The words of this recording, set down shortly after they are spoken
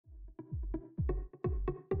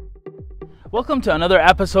Welcome to another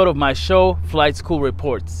episode of my show, Flight School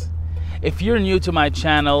Reports. If you're new to my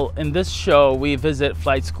channel, in this show we visit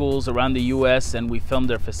flight schools around the US and we film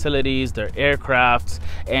their facilities, their aircrafts,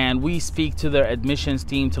 and we speak to their admissions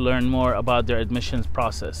team to learn more about their admissions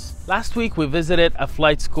process. Last week we visited a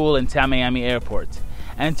flight school in Tamiami Airport,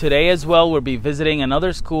 and today as well we'll be visiting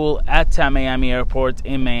another school at Tamiami Airport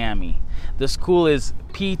in Miami. The school is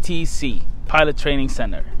PTC, Pilot Training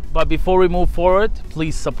Center. But before we move forward,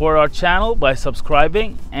 please support our channel by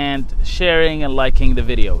subscribing and sharing and liking the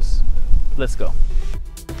videos. Let's go.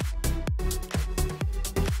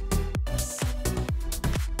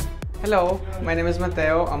 Hello, my name is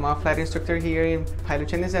Mateo. I'm a flight instructor here in Pilot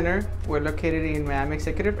Training Center. We're located in Miami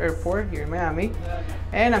Executive Airport here in Miami.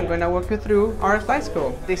 And I'm going to walk you through our flight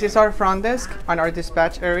school. This is our front desk and our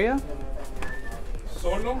dispatch area.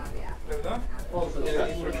 Solo, ¿verdad?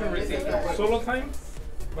 Instruction received. Solo time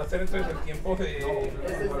va a ser entonces el tiempo de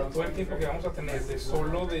todo el tiempo que vamos a tener de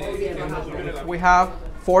solo de We have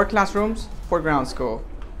 4 classrooms for ground school,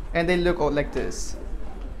 and they look all like this.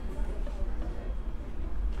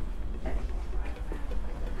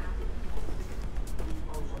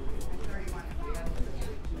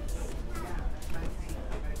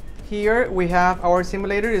 Here we have our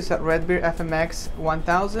simulator. It's a Red Bear FMX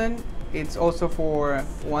 1000. It's also for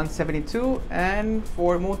 172 and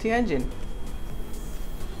for multi-engine.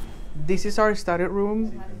 This is our study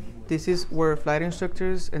room. This is where flight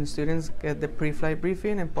instructors and students get the pre-flight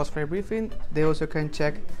briefing and post-flight briefing. They also can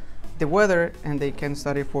check the weather and they can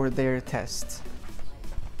study for their tests.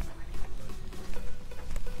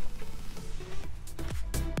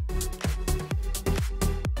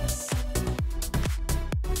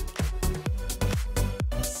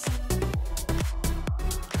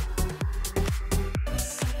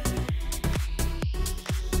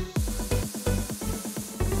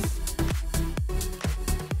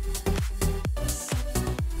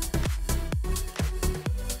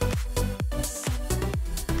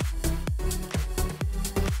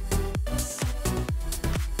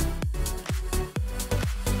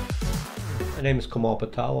 My name is Kamal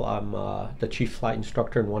Patel. I'm the Chief Flight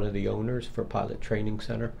Instructor and one of the owners for Pilot Training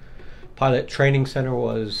Center. Pilot Training Center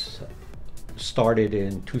was started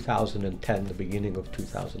in 2010, the beginning of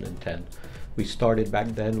 2010. We started back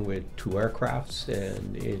then with 2 aircrafts,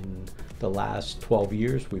 and in the last 12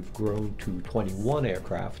 years we've grown to 21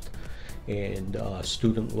 aircraft and a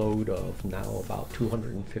student load of now about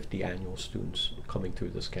 250 annual students coming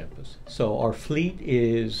through this campus. So our fleet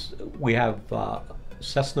is, we have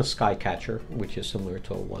Cessna Skycatcher, which is similar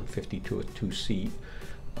to a 152, a 2-seat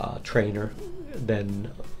trainer.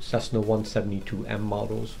 Then Cessna 172M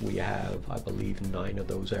models, we have, I believe, 9 of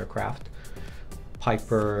those aircraft.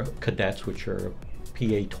 Piper Cadets, which are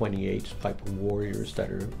PA-28s, Piper Warriors, that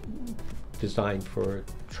are designed for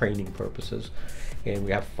training purposes. And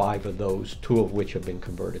we have 5 of those, 2 of which have been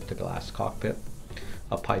converted to glass cockpit.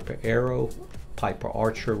 A Piper Arrow, Piper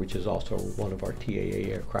Archer, which is also one of our TAA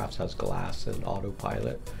aircrafts, has glass and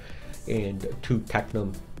autopilot, and 2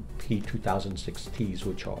 Tecnam P2006Ts,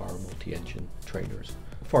 which are our multi-engine trainers.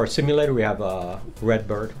 For our simulator, we have a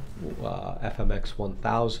Redbird FMX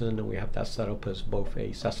 1000, and we have that set up as both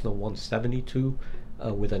a Cessna 172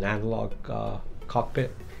 with an analog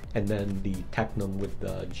cockpit, and then the Tecnam with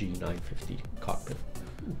the G950 cockpit.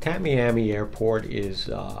 Tamiami Airport is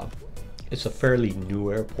it's a fairly new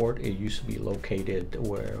airport. It used to be located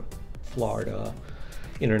where Florida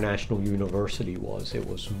International University was. It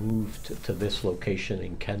was moved to this location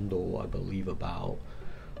in Kendall, I believe, about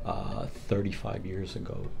 35 years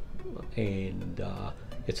ago. And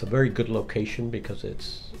it's a very good location because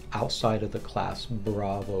it's outside of the Class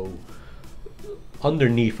Bravo,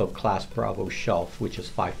 underneath of Class Bravo shelf, which is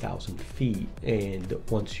 5,000 feet. And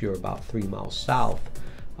once you're about 3 miles south,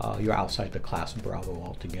 you're outside the Class Bravo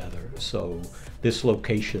altogether. So this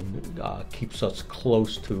location keeps us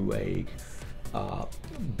close to a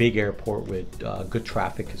big airport with good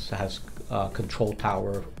traffic. It has a control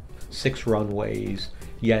tower, 6 runways,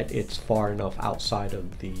 yet it's far enough outside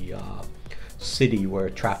of the city where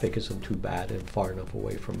traffic isn't too bad, and far enough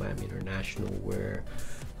away from Miami International where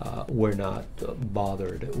we're not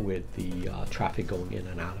bothered with the traffic going in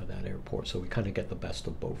and out of that airport. So we kind of get the best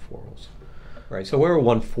of both worlds. Right, so we're a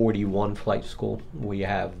 141 flight school. We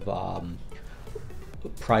have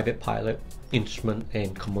private pilot, instrument,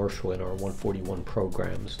 and commercial in our 141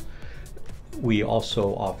 programs. We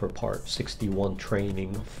also offer Part 61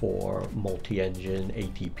 training for multi-engine,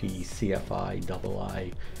 ATP, CFI,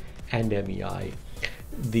 II, and MEI.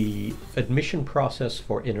 The admission process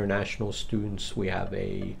for international students, we have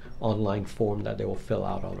a online form that they will fill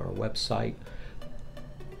out on our website.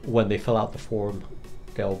 When they fill out the form,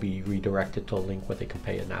 they'll be redirected to a link where they can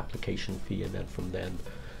pay an application fee, and then from then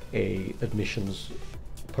a admissions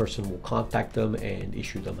person will contact them and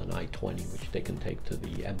issue them an I-20, which they can take to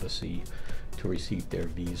the embassy to receive their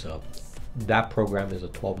visa. That program is a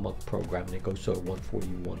 12-month program, and it goes to a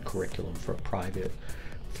 141 curriculum for private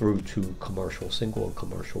through to commercial single and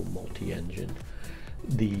commercial multi-engine.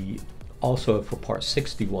 Also for Part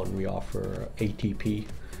 61, we offer ATP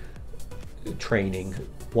training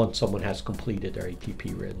once someone has completed their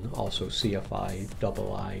ATP written, also CFI,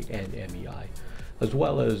 II, and MEI, as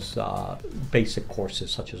well as basic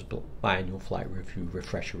courses such as biannual flight review,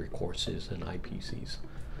 refresher courses, and IPCs.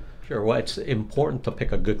 Sure, well, it's important to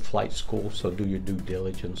pick a good flight school, so do your due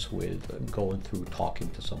diligence with going through talking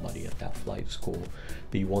to somebody at that flight school.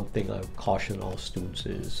 The one thing I would caution all students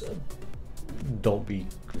is don't be,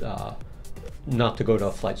 not to go to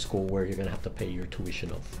a flight school where you're going to have to pay your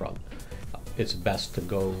tuition up front. It's best to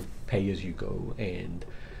go pay as you go, and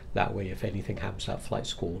that way if anything happens at flight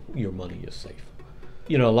school, your money is safe.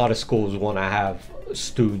 You know, a lot of schools want to have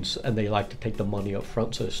students and they like to take the money up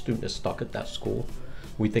front, so the student is stuck at that school.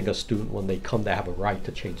 We think a student, when they come, they have a right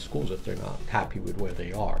to change schools if they're not happy with where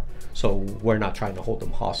they are. So we're not trying to hold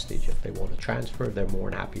them hostage. If they want to transfer, they're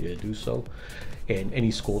more than happy to do so. And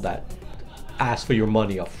any school that asks for your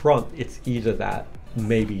money up front, it's either that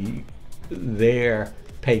maybe they're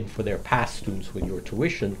paying for their past students with your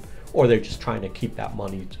tuition, or they're just trying to keep that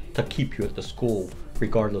money to keep you at the school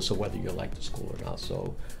regardless of whether you like the school or not.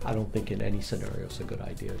 So I don't think in any scenario it's a good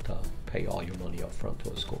idea to pay all your money up front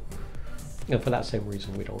to a school. And for that same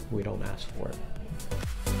reason, we don't ask for it.